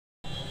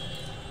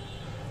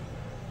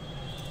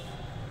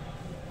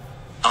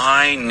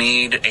I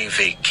need a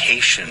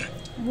vacation.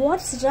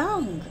 What's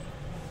wrong?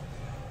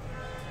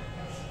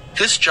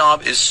 This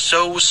job is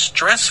so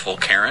stressful,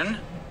 Karen.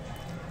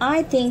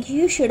 I think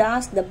you should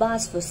ask the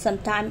boss for some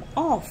time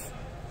off.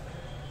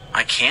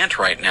 I can't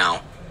right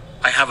now.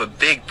 I have a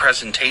big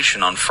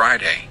presentation on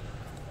Friday.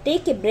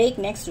 Take a break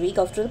next week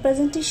after the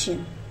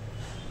presentation.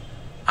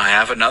 I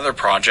have another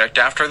project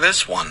after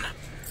this one.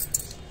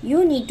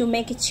 You need to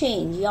make a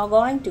change. You're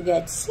going to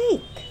get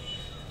sick.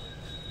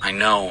 I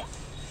know,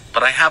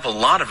 but I have a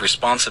lot of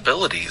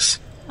responsibilities.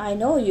 I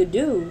know you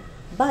do,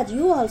 but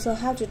you also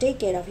have to take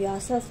care of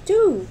yourself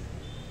too.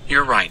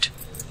 You're right.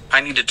 I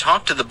need to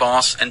talk to the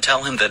boss and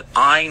tell him that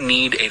I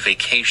need a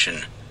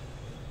vacation.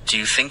 Do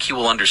you think he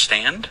will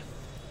understand?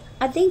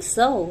 I think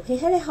so. He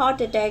had a heart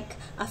attack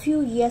a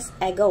few years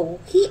ago.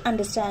 He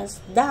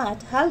understands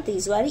that health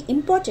is very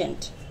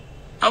important.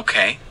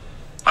 Okay.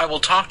 I will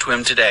talk to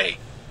him today.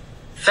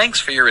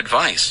 Thanks for your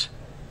advice.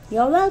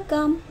 You're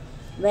welcome.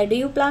 Where do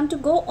you plan to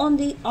go on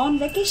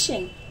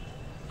vacation?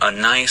 A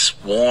nice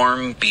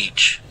warm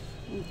beach.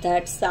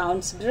 That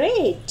sounds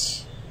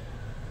great.